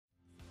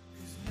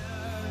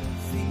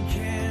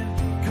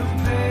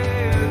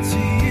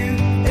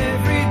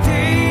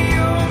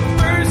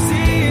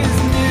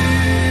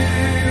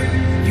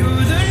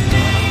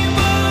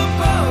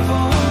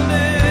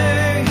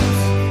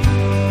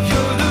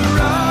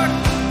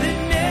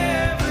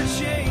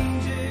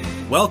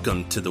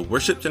Welcome to the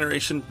Worship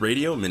Generation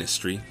Radio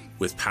Ministry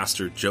with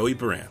Pastor Joey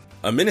Baran,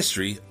 a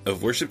ministry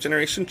of Worship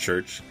Generation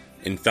Church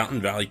in Fountain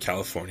Valley,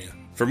 California.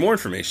 For more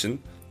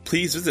information,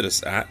 please visit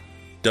us at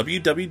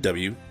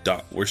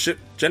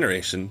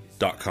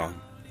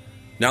www.worshipgeneration.com.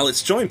 Now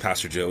let's join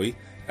Pastor Joey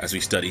as we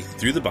study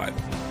through the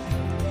Bible.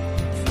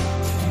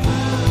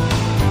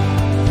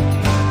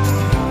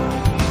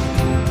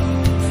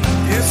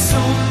 There's so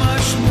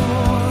much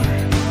more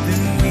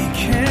than we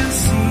can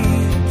see.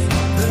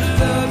 The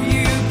love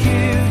you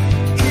give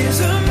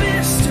is a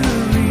mystery.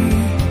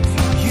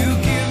 You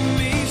give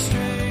me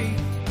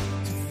strength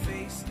to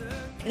face the...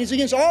 And it's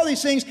against all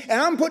these things, and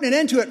I'm putting an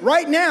end to it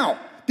right now.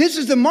 This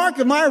is the mark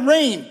of my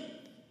reign.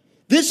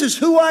 This is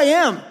who I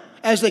am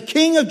as the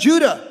King of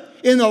Judah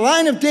in the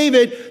line of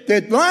David,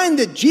 the line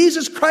that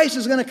Jesus Christ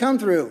is going to come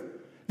through.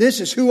 This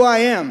is who I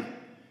am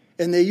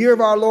in the year of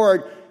our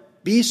Lord,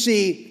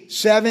 BC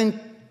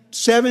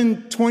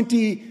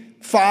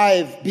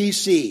 725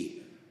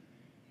 BC.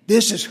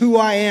 This is who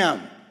I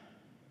am.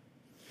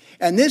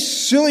 And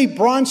this silly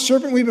bronze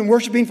serpent we've been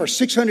worshiping for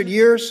 600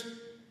 years,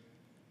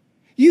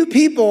 you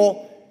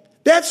people,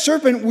 that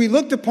serpent we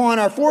looked upon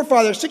our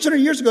forefathers 600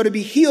 years ago to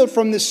be healed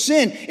from this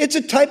sin. It's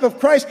a type of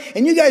Christ,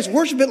 and you guys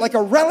worship it like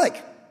a relic.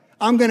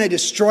 I'm going to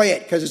destroy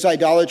it because it's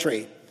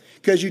idolatry.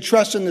 Because you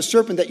trust in the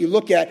serpent that you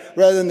look at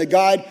rather than the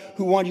God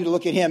who wanted you to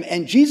look at him.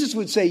 And Jesus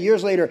would say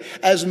years later,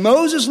 as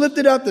Moses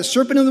lifted up the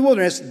serpent in the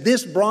wilderness,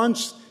 this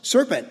bronze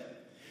serpent,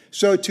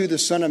 so too the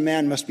Son of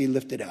Man must be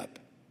lifted up.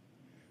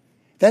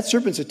 That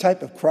serpent's a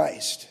type of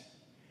Christ.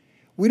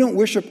 We don't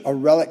worship a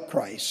relic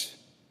Christ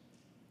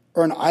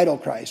or an idol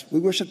Christ.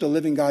 We worship the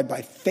living God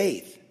by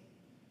faith,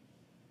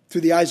 through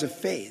the eyes of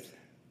faith.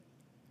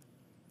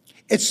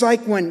 It's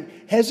like when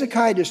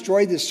Hezekiah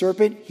destroyed the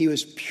serpent, he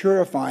was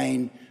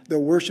purifying the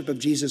worship of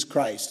Jesus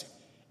Christ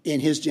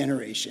in his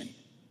generation.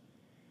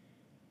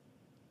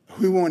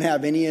 We won't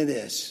have any of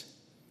this.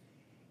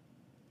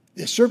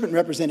 The serpent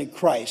represented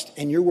Christ,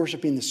 and you're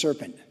worshiping the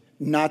serpent,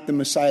 not the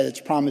Messiah that's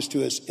promised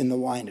to us in the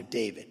line of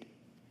David.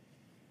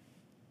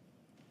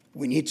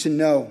 We need to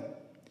know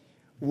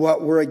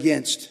what we're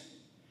against.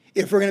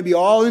 If we're going to be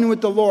all in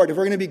with the Lord, if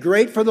we're going to be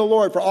great for the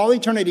Lord for all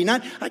eternity,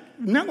 not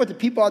what the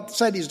people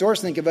outside these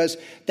doors think of us,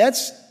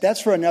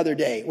 that's for another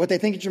day. What they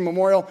think at your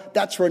memorial,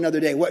 that's for another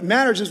day. What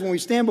matters is when we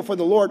stand before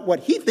the Lord, what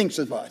he thinks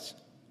of us.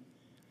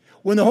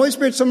 When the Holy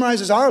Spirit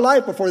summarizes our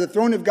life before the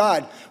throne of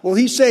God, will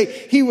he say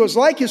he was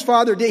like his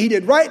father, he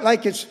did right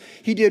like his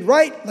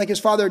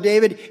father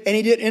David, and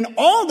he did in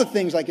all the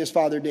things like his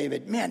father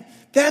David. Man,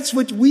 that's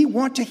what we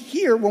want to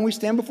hear when we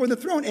stand before the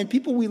throne. And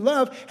people we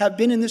love have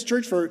been in this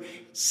church for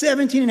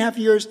 17 and a half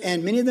years,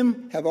 and many of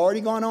them have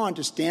already gone on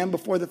to stand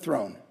before the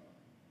throne.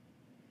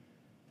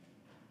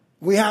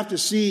 We have to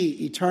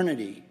see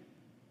eternity.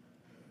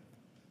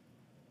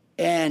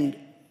 And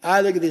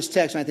I look at this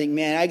text and I think,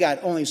 man, I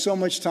got only so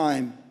much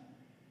time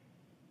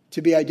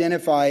to be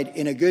identified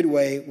in a good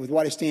way with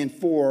what I stand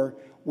for,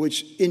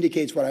 which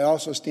indicates what I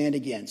also stand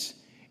against.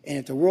 And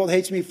if the world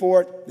hates me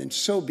for it, then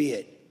so be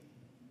it.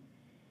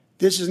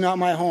 This is not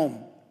my home.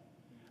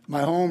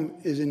 My home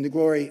is in the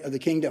glory of the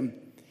kingdom.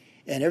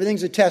 And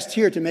everything's a test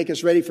here to make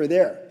us ready for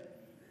there.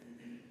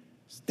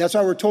 That's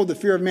why we're told the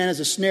fear of man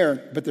is a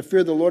snare, but the fear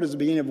of the Lord is the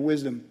beginning of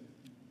wisdom.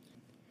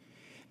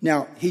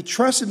 Now, he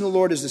trusted in the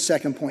Lord is the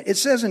second point. It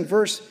says in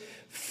verse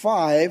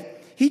 5,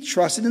 he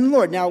trusted in the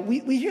Lord. Now,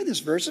 we hear this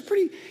verse. It's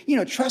pretty,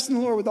 trust in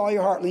the Lord with all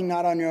your heart, lean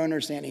not on your own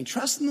understanding.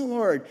 Trust in the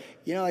Lord.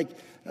 He'll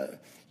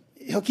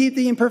keep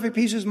thee in perfect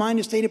peace whose mind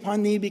is stayed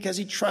upon thee because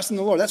he trusts in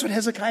the Lord. That's what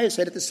Hezekiah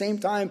said at the same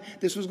time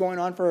this was going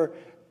on for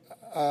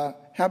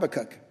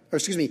Habakkuk.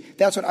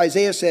 That's what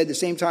Isaiah said the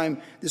same time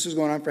this was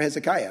going on for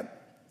Hezekiah.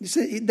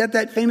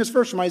 That famous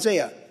verse from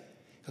Isaiah.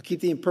 He'll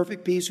keep thee in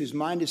perfect peace whose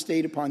mind is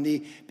stayed upon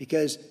thee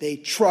because they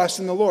trust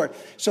in the Lord.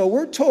 So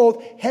we're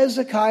told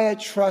Hezekiah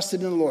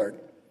trusted in the Lord.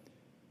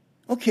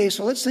 Okay,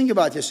 so let's think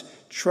about this.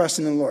 Trust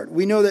in the Lord.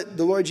 We know that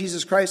the Lord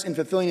Jesus Christ, in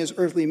fulfilling his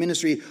earthly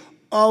ministry,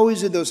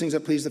 always did those things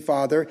that pleased the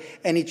Father,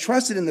 and he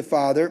trusted in the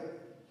Father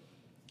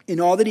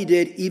in all that he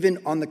did, even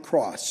on the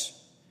cross.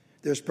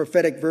 There's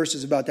prophetic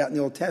verses about that in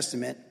the Old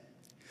Testament.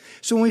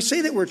 So when we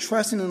say that we're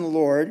trusting in the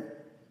Lord,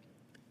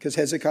 because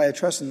Hezekiah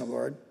trusted in the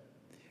Lord,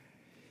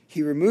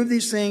 he removed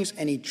these things,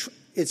 and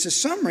it's a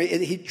summary.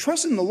 He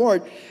trusted in the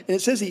Lord, and it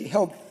says he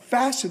held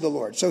fast to the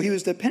Lord. So he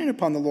was dependent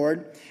upon the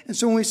Lord. And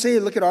so when we say,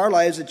 look at our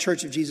lives, the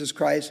Church of Jesus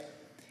Christ,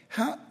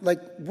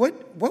 what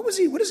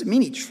does it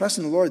mean he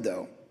trusted in the Lord,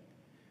 though?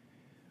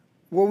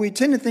 Well, we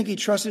tend to think he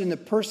trusted in the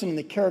person and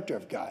the character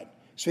of God.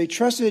 So he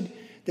trusted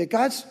that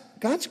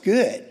God's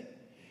good.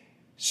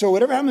 So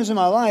whatever happens in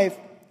my life,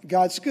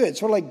 God's good.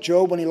 Sort of like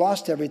Job when he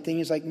lost everything.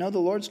 He's like, no, the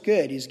Lord's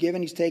good. He's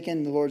given, he's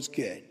taken, the Lord's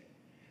good.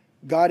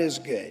 God is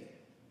good.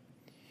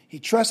 He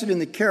trusted in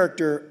the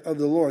character of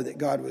the Lord, that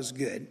God was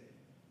good.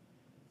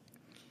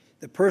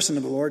 The person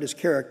of the Lord is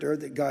character,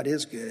 that God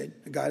is good.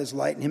 That God is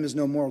light, and him is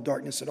no moral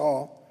darkness at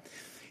all.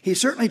 He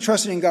certainly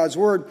trusted in God's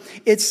word.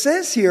 It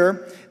says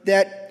here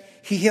that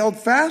he held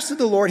fast to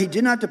the Lord. He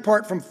did not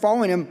depart from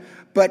following him,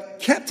 but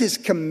kept his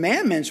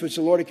commandments, which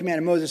the Lord had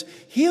commanded Moses,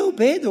 he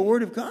obeyed the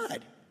word of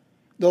God.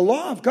 The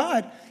law of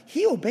God,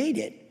 he obeyed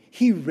it.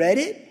 He read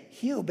it,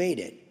 he obeyed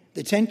it.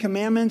 The 10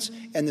 Commandments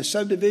and the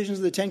subdivisions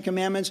of the 10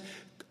 Commandments,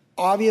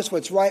 obvious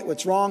what's right,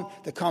 what's wrong,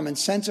 the common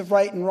sense of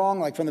right and wrong,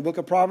 like from the book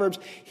of Proverbs.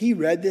 He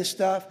read this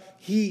stuff.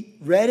 He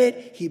read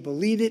it. He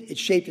believed it. It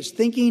shaped his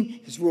thinking,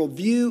 his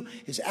worldview,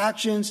 his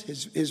actions,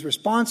 his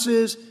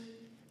responses,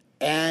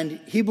 and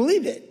he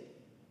believed it.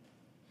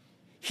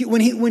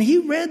 When he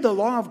read the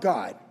law of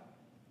God,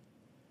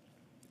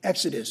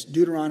 Exodus,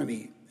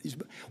 Deuteronomy,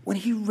 when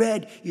he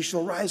read, you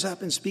shall rise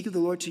up and speak of the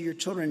Lord to your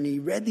children, and he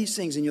read these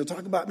things, and you'll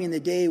talk about me in the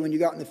day when you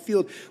got in the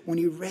field, when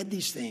he read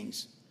these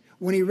things,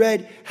 when he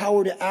read how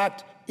we're to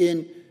act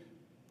in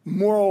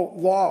moral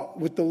law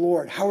with the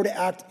Lord, how we're to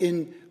act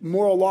in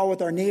moral law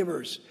with our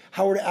neighbors,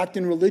 how we're to act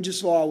in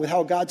religious law with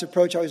how God's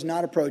approach, how he's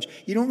not approach.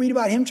 You don't read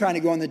about him trying to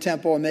go in the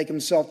temple and make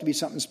himself to be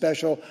something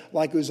special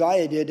like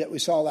Uzziah did that we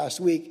saw last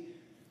week.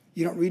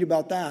 You don't read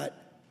about that.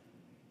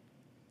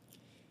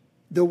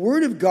 The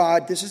word of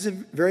God, this is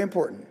very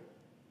important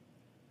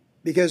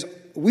because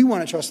we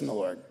want to trust in the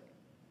Lord.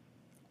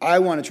 I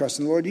want to trust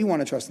in the Lord. You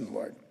want to trust in the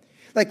Lord.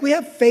 Like we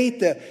have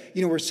faith that,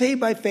 we're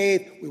saved by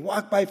faith. We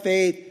walk by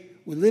faith.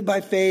 We live by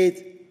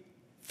faith.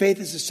 Faith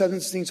is the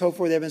substance of things hoped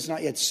for, the evidence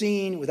not yet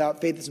seen. Without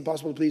faith, it's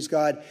impossible to please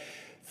God.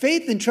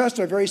 Faith and trust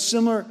are very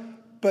similar,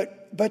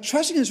 but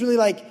trusting is really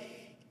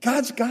like,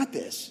 God's got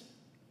this.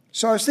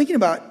 So I was thinking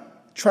about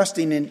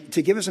trusting and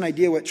to give us an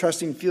idea what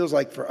trusting feels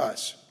like for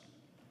us.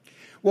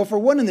 Well, for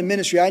one in the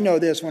ministry, I know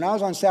this. When I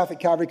was on staff at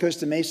Calvary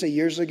Costa Mesa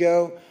years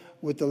ago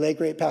with the late,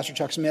 great Pastor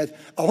Chuck Smith,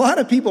 a lot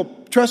of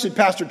people trusted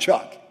Pastor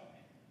Chuck.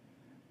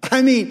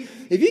 I mean,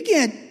 if you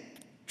can't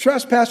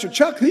trust Pastor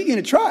Chuck, who are you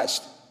going to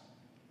trust?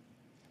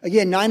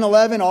 Again,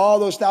 9/11, all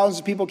those thousands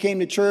of people came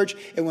to church,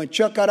 and when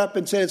Chuck got up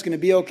and said it's going to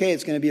be okay,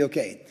 it's going to be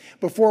okay.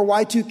 Before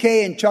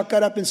Y2K and Chuck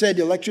got up and said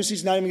the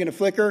electricity's not even going to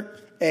flicker,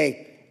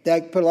 hey,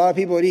 that put a lot of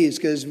people at ease,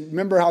 because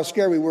remember how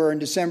scared we were in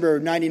December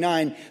of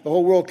 99. The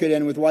whole world could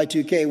end with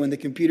Y2K when the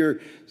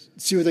computer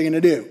see what they're going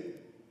to do.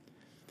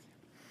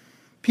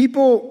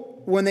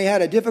 People, when they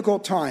had a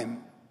difficult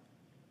time,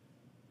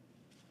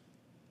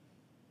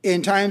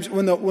 in times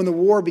when the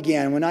war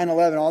began, when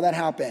 9/11, all that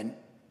happened,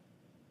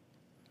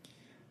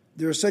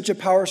 there was such a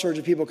power surge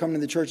of people coming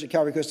to the church at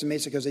Calvary Costa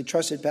Mesa because they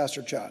trusted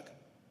Pastor Chuck.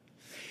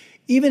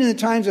 Even in the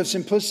times of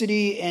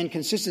simplicity and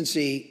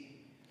consistency,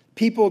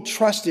 people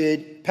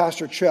trusted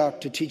Pastor Chuck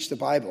to teach the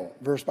Bible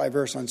verse by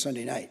verse on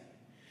Sunday night.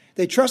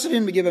 They trusted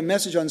him to give a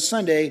message on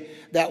Sunday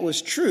that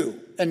was true,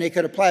 and they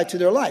could apply it to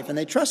their life, and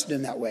they trusted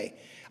him that way.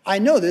 I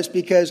know this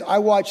because I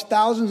watched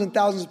thousands and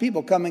thousands of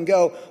people come and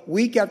go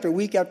week after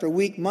week after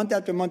week, month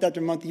after month after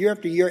month, year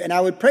after year, and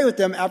I would pray with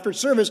them after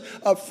service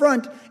up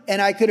front,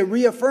 and I could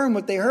reaffirm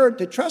what they heard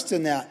to trust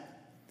in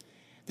that.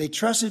 They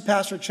trusted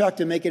Pastor Chuck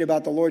to make it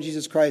about the Lord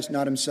Jesus Christ,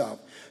 not himself.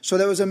 So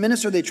there was a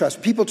minister they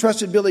trusted. People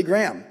trusted Billy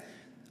Graham.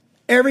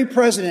 Every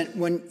president,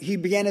 when he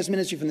began his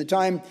ministry, from the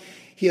time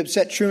he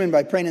upset Truman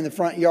by praying in the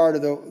front yard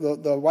of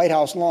the White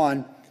House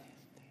lawn,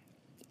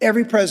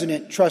 every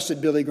president trusted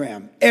Billy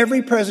Graham.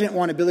 Every president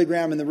wanted Billy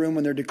Graham in the room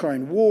when they're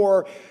declaring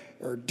war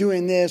or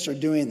doing this or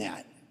doing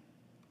that.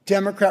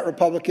 Democrat,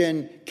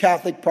 Republican,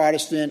 Catholic,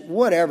 Protestant,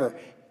 whatever.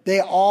 They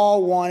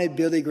all wanted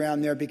Billy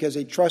Graham there because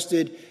they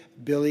trusted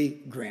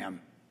Billy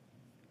Graham.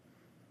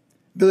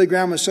 Billy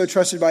Graham was so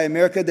trusted by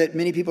America that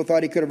many people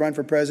thought he could have run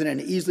for president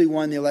and easily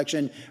won the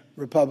election,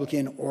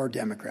 Republican or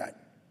Democrat.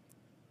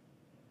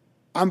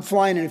 I'm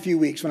flying in a few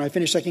weeks. When I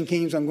finish 2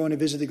 Kings, I'm going to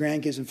visit the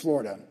grandkids in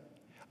Florida.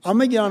 I'm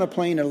going to get on a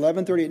plane at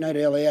 11:30 at night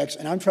at LAX,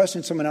 and I'm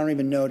trusting someone I don't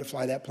even know to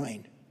fly that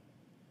plane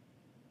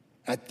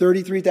at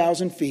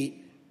 33,000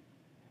 feet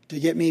to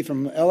get me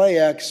from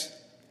LAX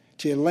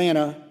to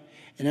Atlanta,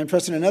 and I'm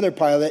trusting another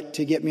pilot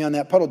to get me on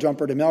that puddle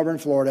jumper to Melbourne,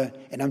 Florida,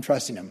 and I'm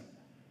trusting him.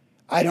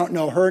 I don't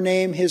know her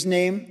name, his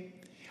name.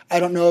 I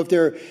don't know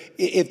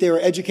if they were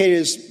educated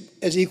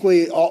as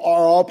equally, are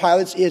all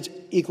pilots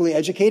equally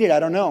educated? I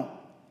don't know.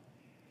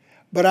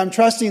 But I'm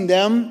trusting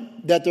them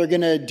that they're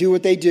going to do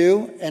what they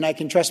do, and I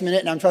can trust them in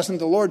it, and I'm trusting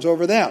the Lord's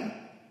over them.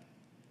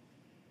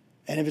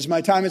 And if it's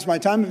my time, it's my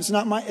time. If it's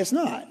not it's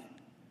not.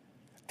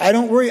 I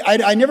don't worry.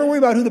 I never worry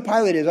about who the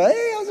pilot is.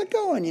 Hey, how's it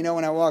going?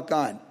 When I walk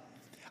on.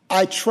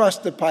 I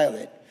trust the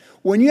pilot.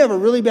 When you have a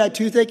really bad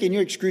toothache and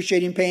you're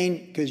excruciating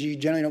pain, because you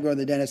generally don't go to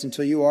the dentist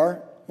until you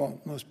are, well,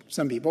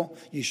 some people,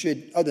 you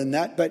should other than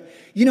that. But,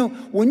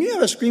 when you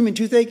have a screaming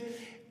toothache,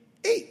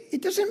 hey,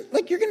 it doesn't,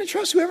 you're going to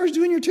trust whoever's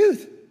doing your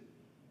tooth.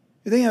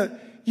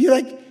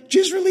 You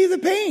just relieve the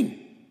pain.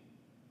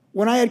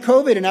 When I had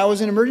COVID and I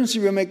was in an emergency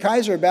room at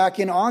Kaiser back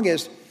in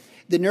August,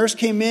 the nurse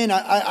came in.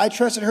 I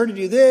trusted her to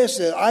do this,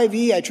 the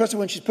IV. I trusted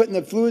when she's putting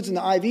the fluids in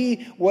the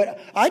IV.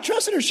 I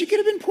trusted her. She could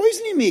have been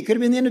poisoning me. It could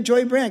have been the end of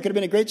Joey Brand. It could have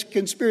been a great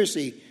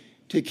conspiracy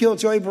to kill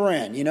Joey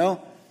Brand,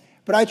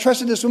 But I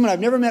trusted this woman I've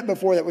never met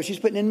before that what she's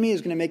putting in me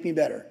is going to make me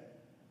better.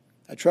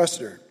 I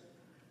trusted her.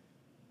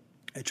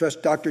 I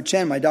trust Dr.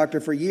 Chen, my doctor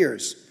for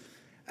years.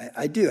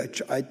 I do.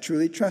 I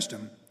truly trust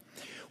him.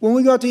 When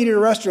we go out to eat at a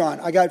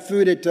restaurant, I got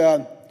food at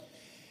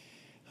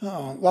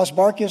Las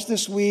Barcas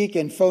this week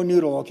and Faux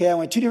Noodle, okay? I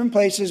went 2 different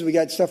places. We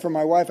got stuff for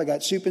my wife. I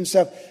got soup and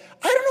stuff.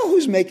 I don't know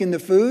who's making the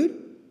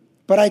food,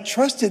 but I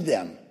trusted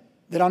them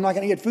that I'm not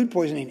going to get food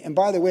poisoning. And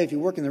by the way, if you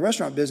work in the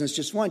restaurant business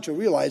just once, you'll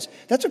realize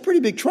that's a pretty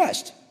big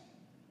trust.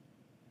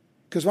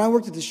 Because when I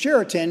worked at the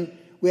Sheraton,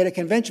 we had a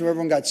convention where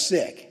everyone got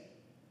sick.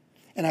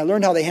 And I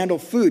learned how they handle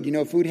food. You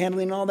know, food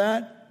handling and all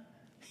that?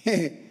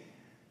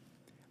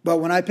 But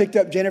when I picked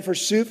up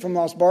Jennifer's soup from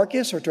Las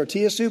Barcas, her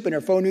tortilla soup and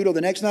her faux noodle the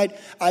next night,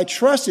 I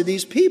trusted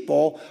these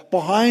people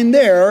behind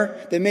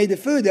there that made the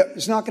food that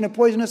was not going to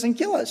poison us and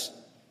kill us.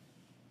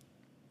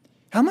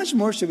 How much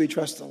more should we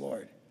trust the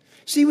Lord?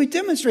 See, we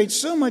demonstrate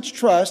so much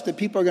trust that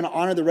people are going to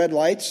honor the red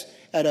lights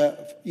at an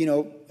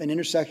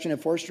intersection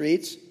of 4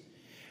 streets.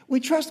 We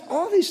trust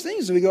all these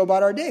things as we go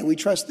about our day. We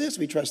trust this,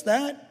 we trust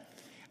that.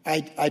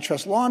 I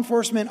trust law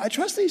enforcement. I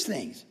trust these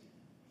things.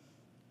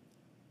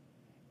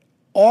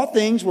 All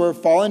things where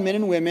fallen men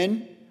and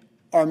women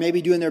are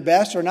maybe doing their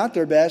best or not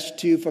their best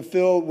to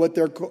fulfill what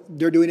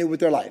they're doing with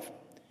their life.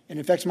 And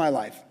it affects my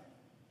life.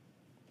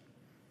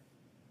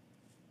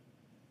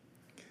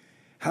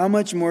 How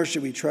much more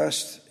should we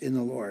trust in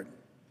the Lord?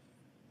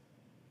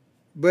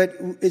 But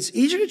it's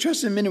easier to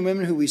trust in men and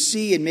women who we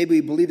see and maybe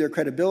we believe their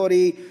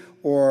credibility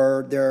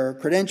or their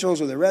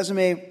credentials or their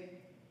resume.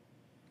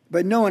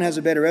 But no one has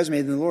a better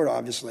resume than the Lord,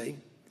 obviously.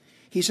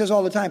 He says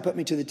all the time, put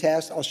me to the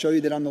test. I'll show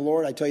you that I'm the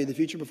Lord. I tell you the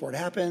future before it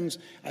happens.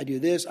 I do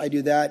this, I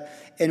do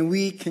that. And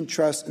we can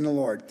trust in the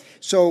Lord.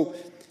 So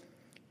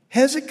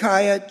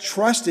Hezekiah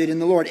trusted in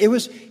the Lord.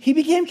 He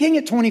became king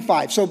at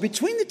 25. So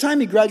between the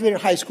time he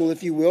graduated high school,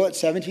 if you will, at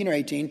 17 or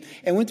 18,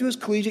 and went through his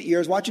collegiate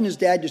years, watching his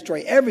dad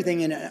destroy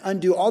everything and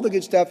undo all the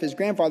good stuff his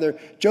grandfather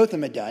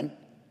Jotham had done,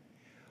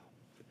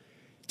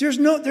 there's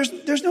no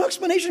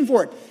explanation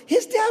for it.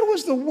 His dad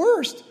was the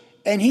worst,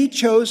 and he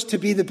chose to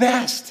be the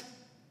best.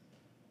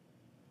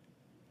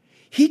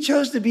 He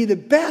chose to be the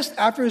best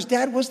after his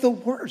dad was the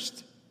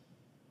worst.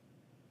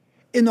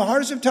 In the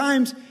hardest of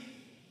times,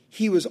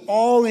 he was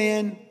all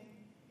in.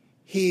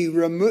 He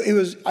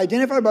was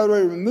identified by the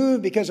word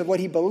removed because of what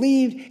he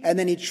believed, and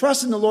then he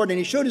trusted in the Lord, and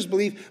he showed his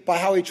belief by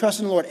how he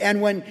trusted in the Lord. And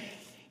when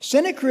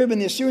Sennacherib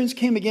and the Assyrians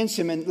came against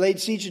him and laid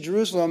siege to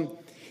Jerusalem,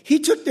 he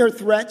took their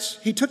threats,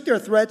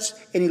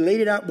 and he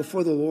laid it out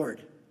before the Lord.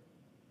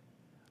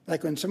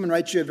 Like when someone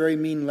writes you a very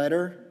mean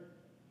letter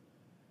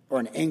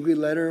or an angry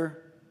letter.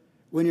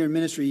 When you're in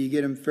ministry, you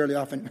get them fairly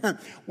often.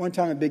 One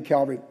time at Big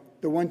Calvary,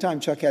 the one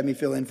time Chuck had me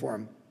fill in for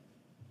him.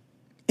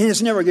 And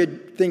it's never a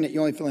good thing that you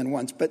only fill in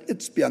once, but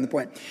it's beyond the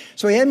point.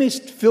 So he had me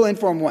fill in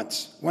for him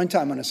one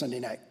time on a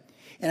Sunday night.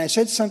 And I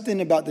said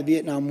something about the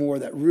Vietnam War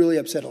that really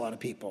upset a lot of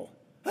people.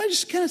 I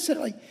just kind of said it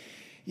like,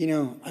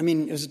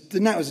 the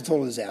night was a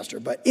total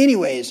disaster. But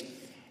anyways,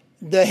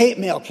 the hate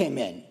mail came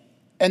in,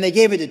 and they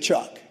gave it to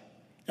Chuck.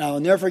 And I'll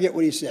never forget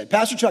what he said.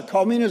 Pastor Chuck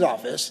called me in his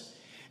office.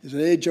 He said,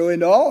 hey, Joey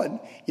and all, and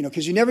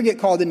because you never get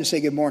called in to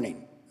say good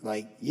morning.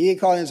 Like, you get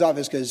called in his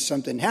office because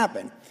something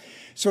happened.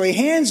 So he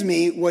hands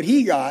me what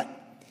he got,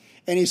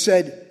 and he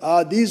said,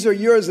 these are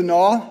yours and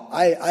all.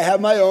 I have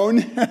my own.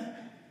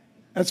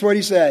 That's what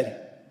he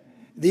said.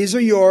 These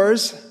are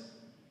yours.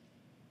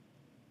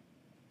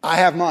 I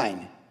have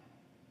mine.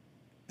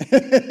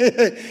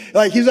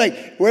 Like, he's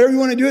like, whatever you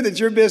want to do with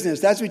it's your business.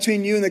 That's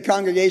between you and the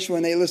congregation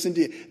when they listen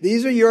to you.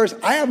 These are yours.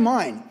 I have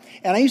mine.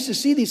 And I used to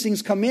see these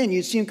things come in.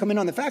 You'd see them come in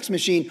on the fax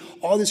machine,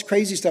 all this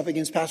crazy stuff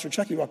against Pastor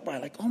Chuck. You walk by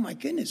like, oh my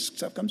goodness,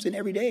 stuff comes in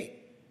every day.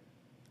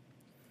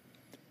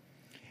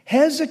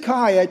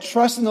 Hezekiah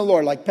trusts in the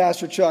Lord, like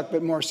Pastor Chuck,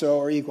 but more so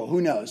or equal. Who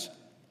knows?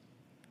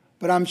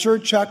 But I'm sure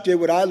Chuck did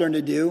what I learned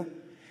to do,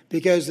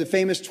 because the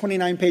famous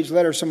 29-page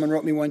letter someone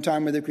wrote me one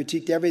time where they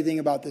critiqued everything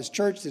about this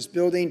church, this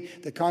building,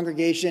 the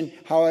congregation,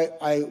 how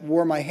I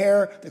wore my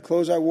hair, the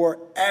clothes I wore,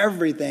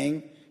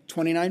 everything,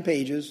 29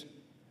 pages.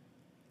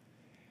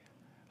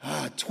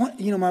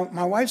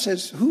 My wife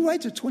says, who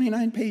writes a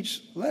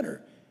 29-page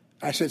letter?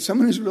 I said,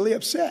 someone who's really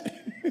upset.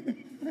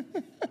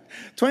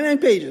 29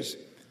 pages.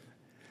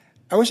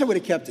 I wish I would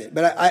have kept it,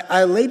 but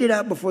I laid it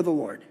out before the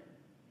Lord.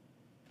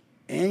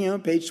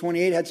 And, page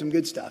 28 had some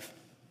good stuff.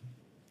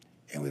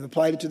 And we've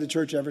applied it to the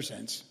church ever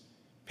since.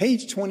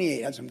 Page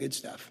 28 had some good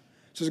stuff.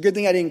 So it's a good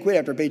thing I didn't quit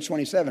after page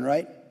 27,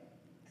 right?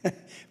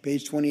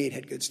 Page 28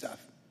 had good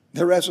stuff.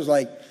 The rest was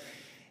like,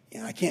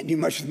 I can't do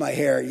much with my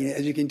hair.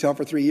 As you can tell,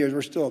 for 3 years,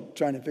 we're still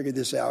trying to figure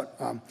this out.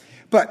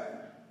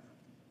 But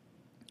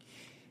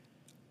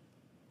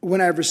when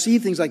I've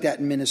received things like that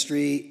in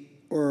ministry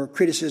or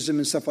criticism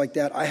and stuff like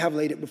that, I have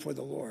laid it before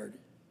the Lord.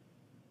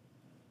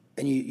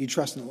 And you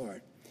trust in the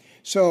Lord.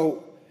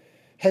 So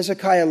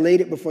Hezekiah laid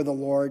it before the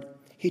Lord.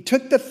 He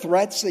took the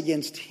threats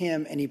against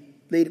him and he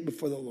laid it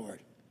before the Lord.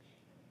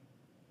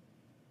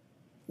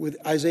 With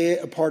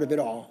Isaiah a part of it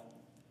all.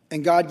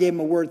 And God gave him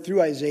a word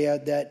through Isaiah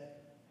that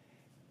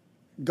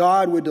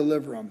God would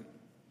deliver him.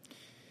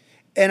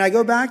 And I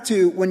go back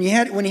to when he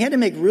had to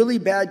make really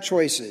bad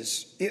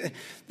choices.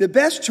 The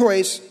best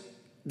choice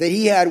that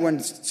he had when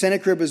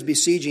Sennacherib was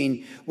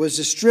besieging was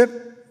to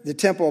strip the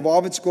temple of all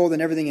of its gold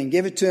and everything and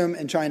give it to him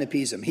and try and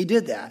appease him. He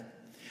did that.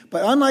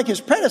 But unlike his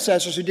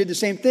predecessors who did the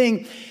same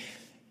thing,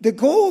 the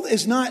gold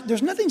is not,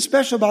 there's nothing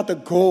special about the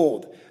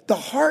gold. The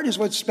heart is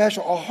what's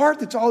special. A heart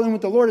that's all in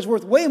with the Lord is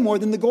worth way more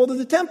than the gold of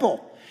the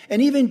temple.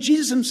 And even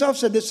Jesus himself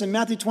said this in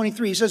Matthew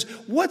 23. He says,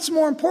 what's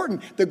more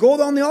important, the gold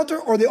on the altar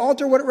or the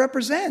altar, what it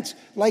represents?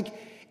 Like,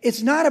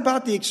 it's not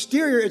about the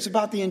exterior, it's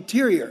about the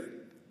interior.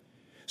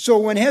 So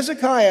when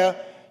Hezekiah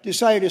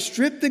decided to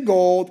strip the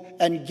gold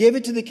and give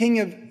it to the king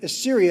of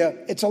Assyria,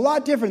 it's a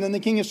lot different than the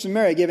king of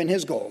Samaria giving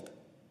his gold.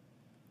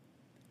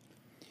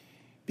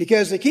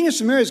 Because the king of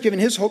Samaria has given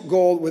his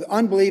gold with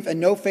unbelief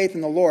and no faith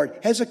in the Lord.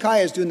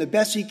 Hezekiah is doing the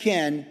best he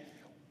can,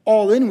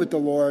 all in with the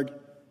Lord,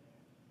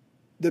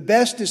 the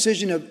best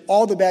decision of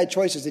all the bad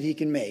choices that he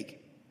can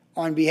make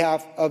on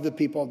behalf of the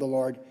people of the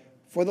Lord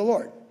for the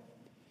Lord.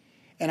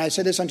 And I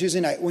said this on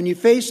Tuesday night. When you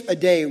face a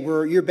day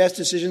where your best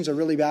decision is a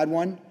really bad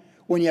one,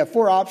 when you have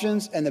 4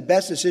 options and the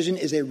best decision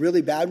is a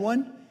really bad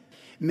one,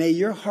 may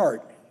your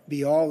heart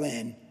be all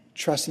in,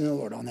 trusting the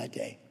Lord on that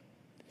day.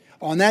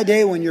 On that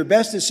day when your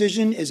best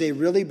decision is a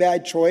really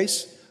bad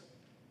choice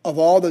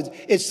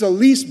it's the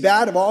least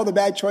bad of all the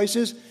bad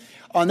choices.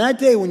 On that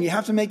day when you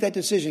have to make that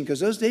decision, because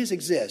those days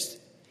exist,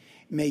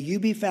 may you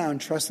be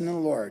found trusting in the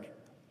Lord,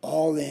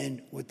 all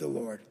in with the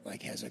Lord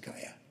like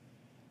Hezekiah.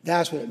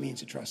 That's what it means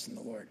to trust in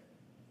the Lord.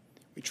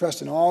 We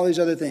trust in all these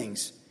other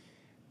things.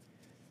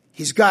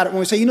 He's got it. When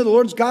we say, the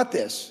Lord's got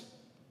this.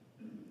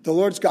 The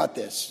Lord's got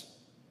this.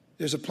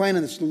 There's a plan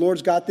in this. The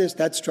Lord's got this.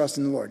 That's trust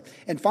in the Lord.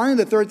 And finally,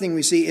 the third thing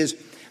we see is,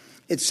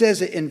 it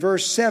says in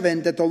verse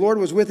 7 that the Lord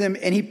was with him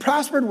and he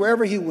prospered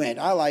wherever he went.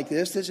 I like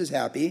this. This is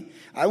happy.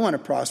 I want to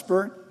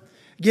prosper.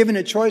 Given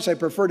a choice, I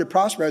prefer to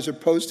prosper as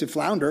opposed to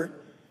flounder.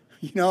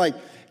 Like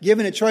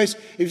given a choice,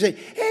 if you say,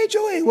 hey,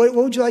 Joey, what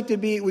would you like to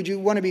be? Would you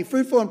want to be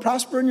fruitful and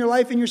prosper in your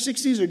life in your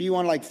 60s? Or do you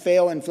want to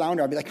fail and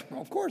flounder? I'd be like,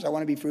 well, of course, I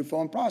want to be fruitful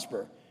and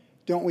prosper.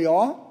 Don't we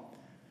all?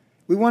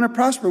 We want to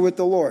prosper with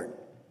the Lord.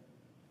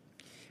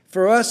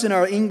 For us in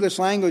our English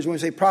language, when we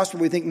say prosper,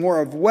 we think more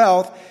of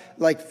wealth,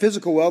 like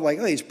physical wealth, like,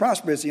 oh, he's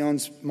prosperous, he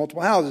owns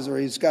multiple houses, or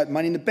he's got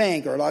money in the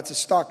bank, or lots of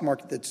stock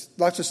market,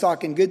 lots of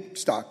stock and good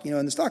stock,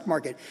 in the stock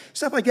market,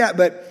 stuff like that.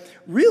 But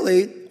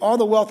really, all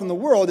the wealth in the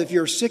world, if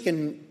you're sick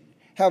and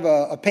have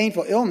a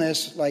painful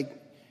illness, like,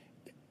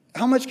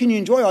 how much can you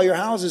enjoy all your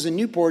houses in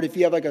Newport if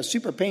you have a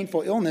super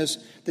painful illness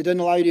that doesn't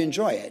allow you to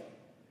enjoy it?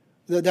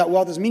 That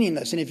wealth is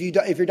meaningless. And if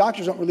your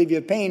doctors don't relieve you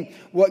of pain,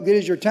 what good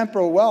is your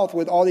temporal wealth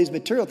with all these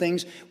material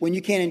things when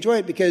you can't enjoy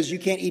it because you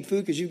can't eat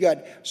food because you've got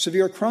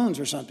severe Crohn's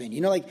or something?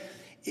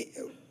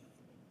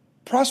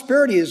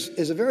 Prosperity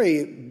is a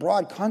very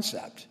broad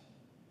concept.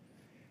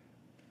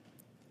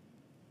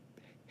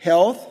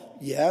 Health,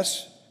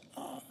 yes.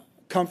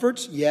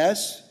 Comforts,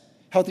 yes.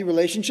 Healthy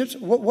relationships.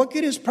 What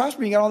good is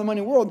prospering? You got all the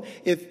money in the world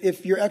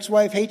if your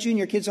ex-wife hates you and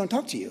your kids don't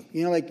talk to you?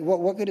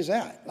 What good is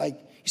that? You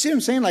see what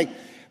I'm saying?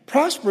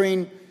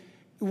 Prospering,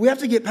 we have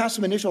to get past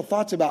some initial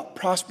thoughts about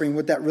prospering,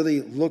 what that really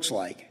looks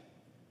like.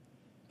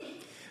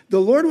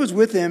 The Lord was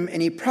with him,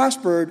 and he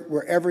prospered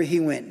wherever he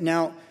went.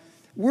 Now,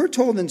 we're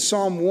told in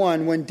Psalm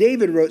 1, when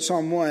David wrote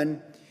Psalm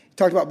 1, he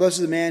talked about, blessed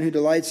is the man who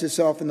delights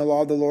himself in the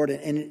law of the Lord,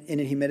 and in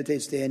it he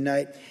meditates day and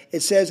night.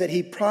 It says that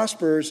he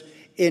prospers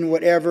in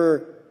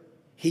whatever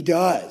he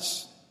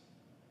does.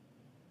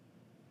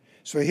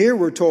 So here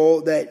we're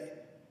told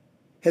that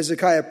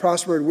Hezekiah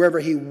prospered wherever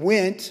he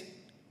went.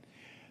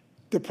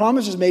 The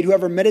promise is made,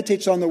 whoever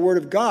meditates on the word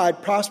of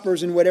God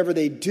prospers in whatever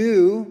they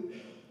do.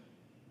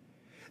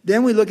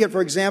 Then we look at,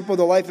 for example,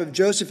 the life of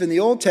Joseph in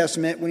the Old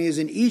Testament. When he was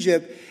in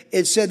Egypt,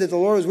 it said that the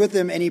Lord was with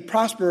him and he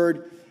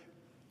prospered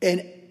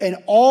in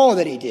all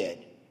that he did.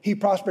 He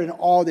prospered in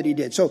all that he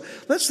did. So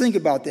let's think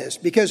about this,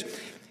 because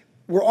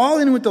we're all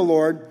in with the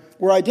Lord.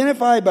 We're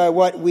identified by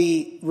what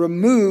we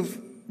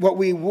remove, what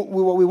we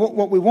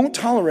won't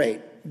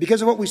tolerate.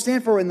 Because of what we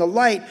stand for in the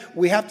light,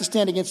 we have to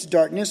stand against the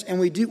darkness, and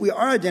we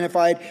are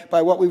identified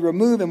by what we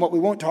remove and what we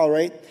won't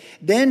tolerate.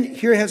 Then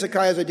here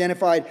Hezekiah is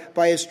identified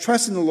by his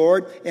trust in the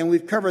Lord, and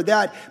we've covered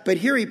that. But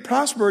here he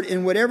prospered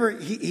in whatever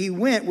he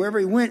went, wherever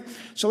he went.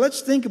 So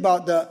let's think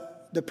about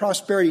the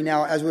prosperity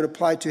now as would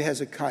apply to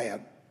Hezekiah.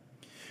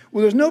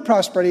 Well, there's no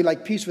prosperity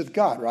like peace with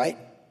God, right?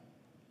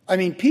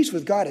 Peace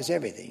with God is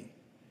everything.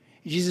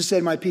 Jesus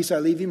said, my peace I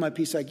leave you, my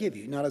peace I give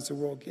you, not as the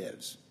world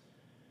gives.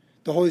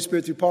 The Holy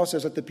Spirit through Paul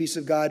says, let the peace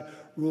of God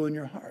rule in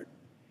your heart.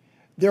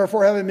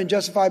 Therefore, having been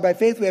justified by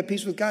faith, we have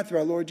peace with God through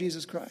our Lord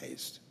Jesus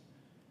Christ.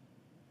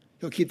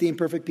 He'll keep the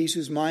imperfect peace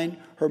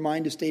her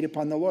mind is stayed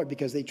upon the Lord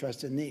because they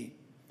trust in thee.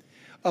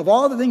 Of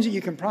all the things that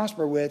you can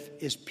prosper with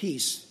is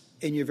peace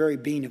in your very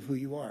being of who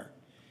you are.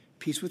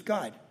 Peace with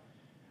God.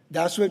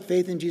 That's what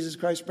faith in Jesus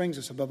Christ brings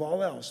us. Above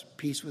all else,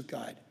 peace with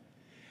God.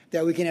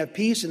 That we can have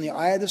peace in the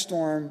eye of the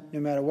storm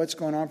no matter what's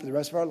going on for the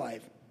rest of our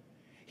life.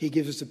 He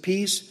gives us a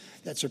peace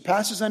that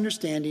surpasses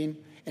understanding,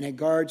 and it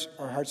guards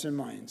our hearts and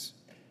minds.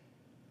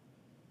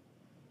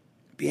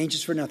 Be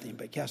anxious for nothing,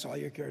 but cast all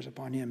your cares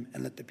upon him,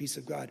 and let the peace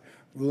of God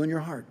rule in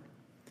your heart.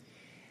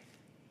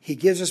 He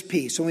gives us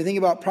peace. So when we think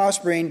about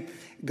prospering,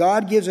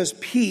 God gives us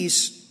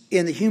peace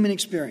in the human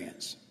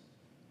experience.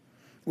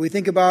 We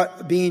think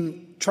about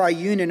being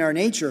triune in our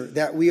nature,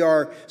 that we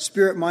are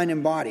spirit, mind,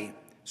 and body.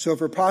 So if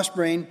we're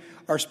prospering,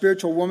 our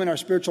spiritual woman, our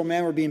spiritual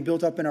man, we're being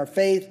built up in our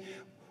faith.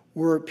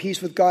 We're at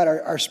peace with God.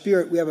 Our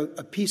spirit, we have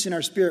a peace in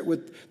our spirit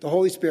with the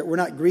Holy Spirit. We're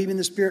not grieving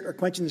the Spirit or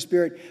quenching the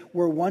Spirit.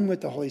 We're one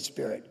with the Holy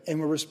Spirit, and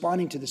we're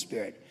responding to the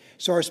Spirit.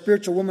 So our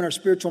spiritual woman, our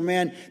spiritual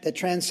man that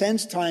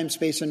transcends time,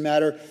 space, and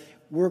matter,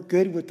 we're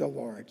good with the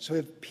Lord. So we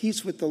have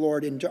peace with the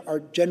Lord in our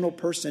general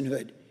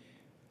personhood.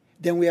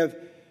 Then we have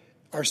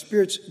our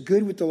spirit's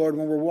good with the Lord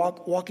when we're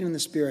walking in the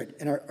Spirit.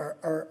 And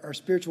our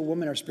spiritual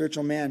woman, our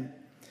spiritual man.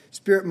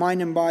 Spirit,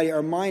 mind, and body.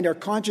 Our mind, our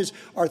conscience,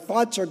 our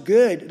thoughts are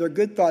good. They're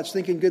good thoughts,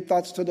 thinking good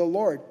thoughts to the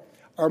Lord.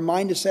 Our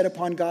mind is set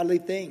upon godly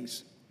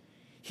things.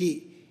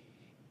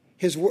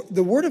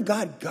 The Word of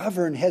God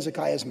governed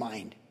Hezekiah's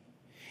mind.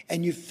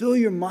 And you fill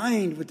your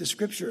mind with the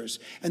Scriptures.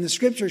 And the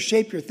Scriptures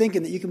shape your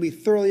thinking that you can be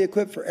thoroughly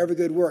equipped for every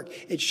good work.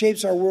 It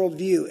shapes our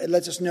worldview. It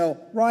lets us know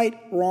right,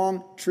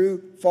 wrong,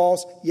 true,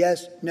 false,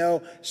 yes,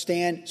 no,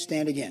 stand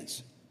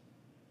against.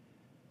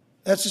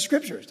 That's the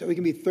Scriptures, that we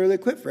can be thoroughly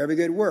equipped for every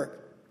good work.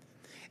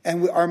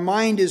 And our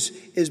mind is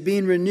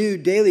being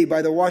renewed daily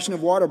by the washing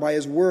of water, by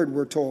His Word,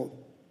 we're told.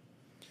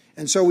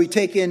 And so we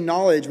take in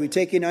knowledge, we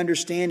take in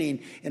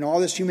understanding and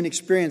all this human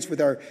experience with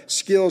our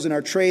skills and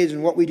our trades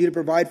and what we do to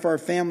provide for our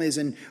families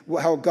and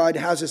how God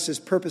has us as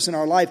purpose in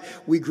our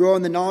life. We grow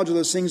in the knowledge of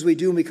those things we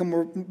do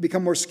and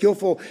become more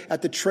skillful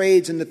at the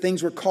trades and the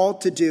things we're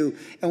called to do.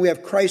 And we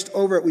have Christ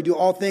over it. We do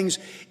all things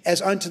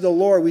as unto the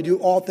Lord. We do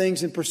all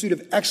things in pursuit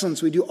of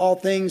excellence. We do all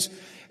things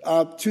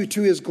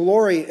to His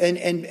glory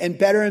and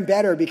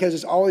better because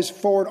it's always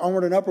forward,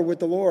 onward, and upward with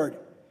the Lord.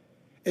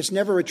 It's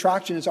never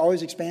retraction. It's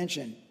always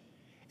expansion.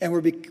 And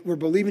we're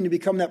believing to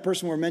become that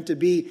person we're meant to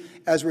be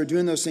as we're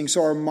doing those things.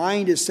 So our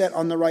mind is set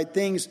on the right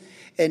things.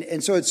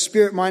 And so it's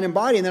spirit, mind, and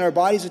body. And then our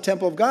body is a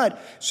temple of God.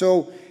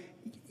 So,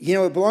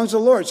 it belongs to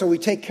the Lord. So we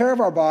take care of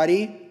our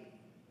body.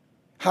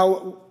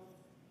 We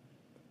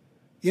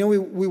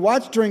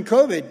watched during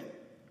COVID,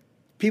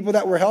 people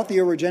that were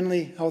healthier were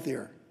generally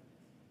healthier.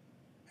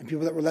 And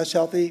people that were less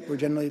healthy were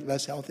generally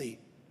less healthy.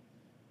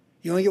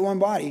 You only get one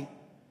body.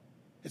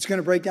 It's going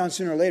to break down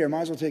sooner or later.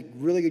 Might as well take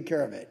really good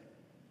care of it.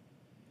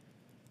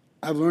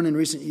 I've learned in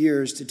recent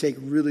years to take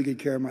really good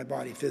care of my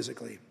body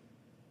physically.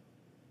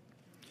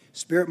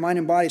 Spirit, mind,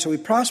 and body. So we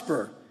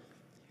prosper.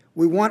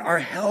 We want our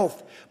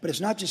health. But it's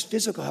not just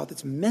physical health.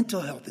 It's mental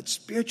health. It's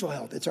spiritual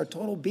health. It's our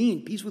total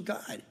being, peace with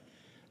God.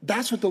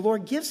 That's what the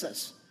Lord gives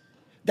us.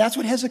 That's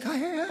what Hezekiah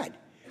had.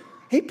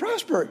 He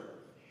prospered.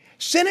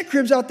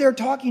 Sennacherib's out there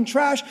talking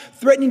trash,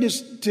 threatening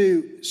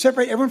to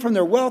separate everyone from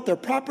their wealth, their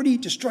property,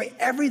 destroy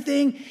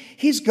everything.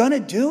 He's going to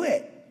do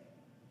it.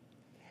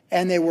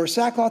 And they were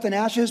sackcloth and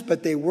ashes,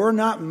 but they were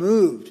not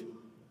moved.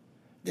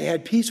 They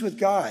had peace with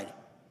God.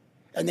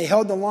 And they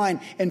held the line.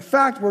 In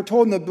fact, we're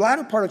told in the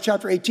latter part of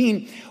chapter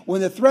 18,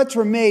 when the threats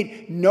were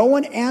made, no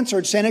one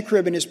answered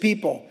Sennacherib and his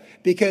people,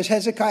 because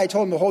Hezekiah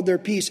told them to hold their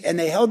peace. And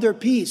they held their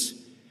peace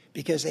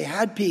because they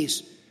had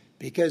peace,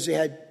 because they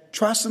had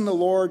trust in the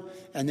Lord,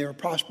 and they were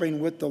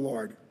prospering with the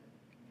Lord.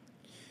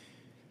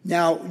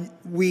 Now,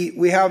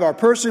 we have our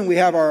person, we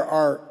have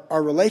our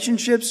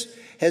relationships.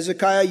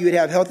 Hezekiah, you would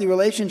have healthy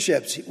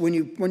relationships. When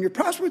you're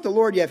prosperous with the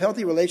Lord, you have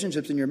healthy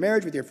relationships in your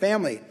marriage, with your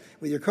family,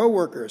 with your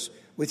co-workers,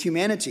 with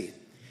humanity.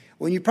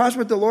 When you prosper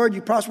with the Lord,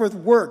 you prosper with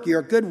work.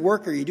 You're a good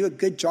worker. You do a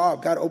good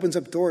job. God opens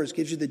up doors,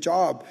 gives you the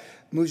job,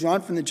 moves you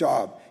on from the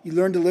job. You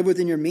learn to live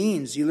within your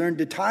means. You learn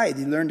to tithe.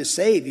 You learn to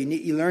save.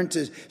 You learn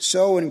to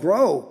sow and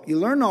grow. You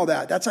learn all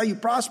that. That's how you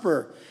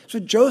prosper. That's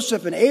what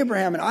Joseph and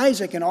Abraham and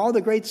Isaac and all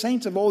the great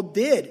saints of old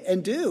did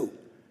and do.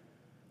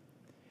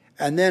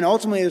 And then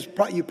ultimately,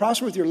 you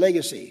prosper with your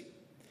legacy.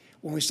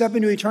 When we step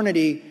into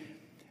eternity,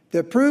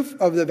 the proof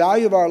of the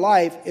value of our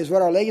life is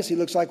what our legacy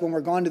looks like when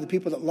we're gone to the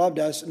people that loved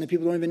us and the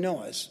people who don't even know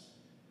us.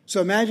 So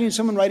imagine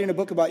someone writing a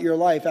book about your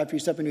life after you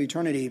step into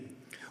eternity.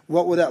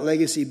 What will that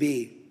legacy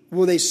be?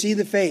 Will they see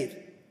the faith?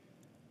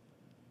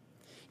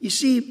 You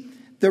see,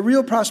 the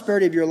real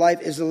prosperity of your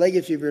life is the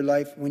legacy of your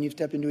life when you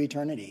step into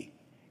eternity.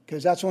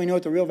 Because that's when we know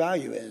what the real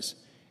value is.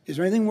 Is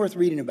there anything worth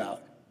reading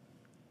about?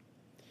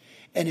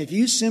 And if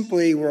you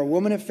simply were a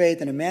woman of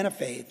faith and a man of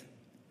faith,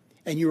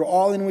 and you were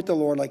all in with the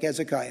Lord like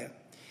Hezekiah,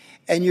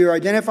 and you're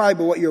identified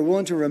by what you're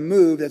willing to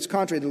remove that's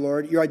contrary to the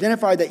Lord, you're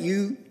identified that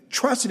you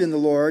trusted in the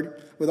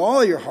Lord with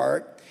all your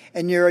heart,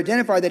 and you're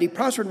identified that He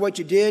prospered what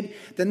you did,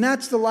 then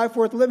that's the life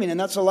worth living, and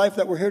that's the life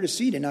that we're here to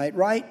see tonight,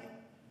 right?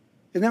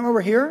 Isn't that why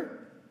we're here?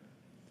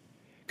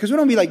 Because we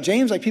don't be like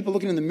James, like people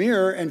looking in the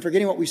mirror and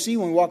forgetting what we see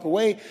when we walk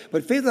away.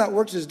 But faith without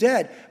works is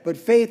dead. But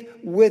faith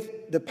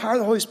with the power of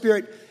the Holy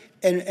Spirit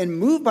and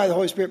moved by the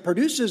Holy Spirit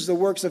produces the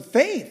works of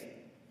faith.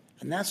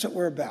 And that's what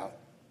we're about.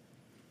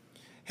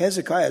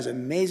 Hezekiah has an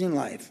amazing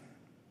life.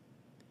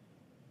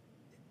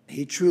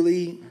 He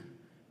truly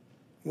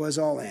was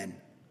all in.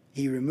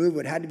 He removed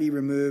what had to be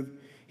removed.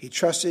 He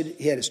trusted.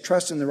 He had his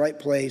trust in the right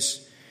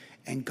place.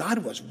 And God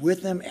was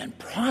with him and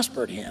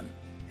prospered him.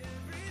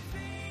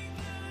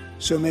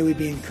 So may we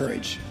be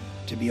encouraged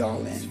to be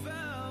all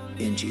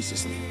in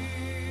Jesus' name.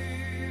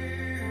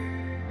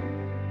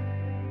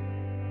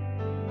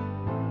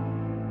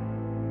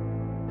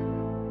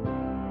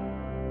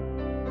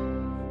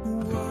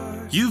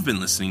 You've been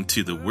listening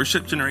to the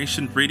Worship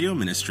Generation Radio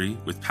Ministry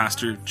with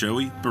Pastor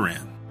Joey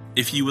Baran.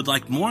 If you would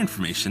like more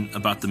information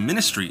about the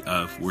ministry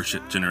of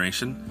Worship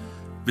Generation,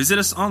 visit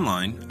us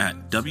online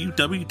at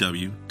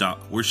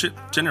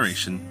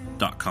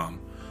www.worshipgeneration.com,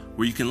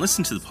 where you can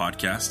listen to the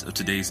podcast of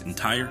today's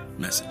entire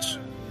message.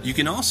 You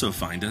can also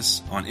find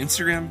us on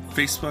Instagram,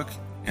 Facebook,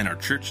 and our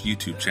church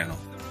YouTube channel.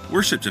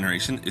 Worship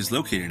Generation is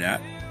located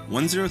at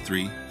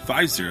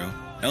 10350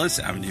 Ellis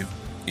Avenue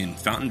in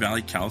Fountain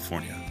Valley,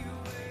 California.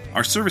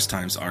 Our service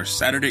times are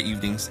Saturday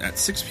evenings at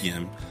 6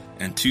 p.m.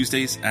 and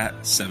Tuesdays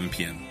at 7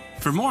 p.m.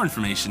 For more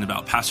information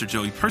about Pastor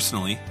Joey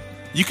personally,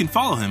 you can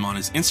follow him on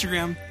his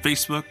Instagram,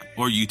 Facebook,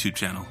 or YouTube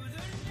channel.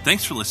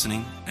 Thanks for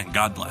listening, and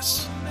God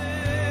bless.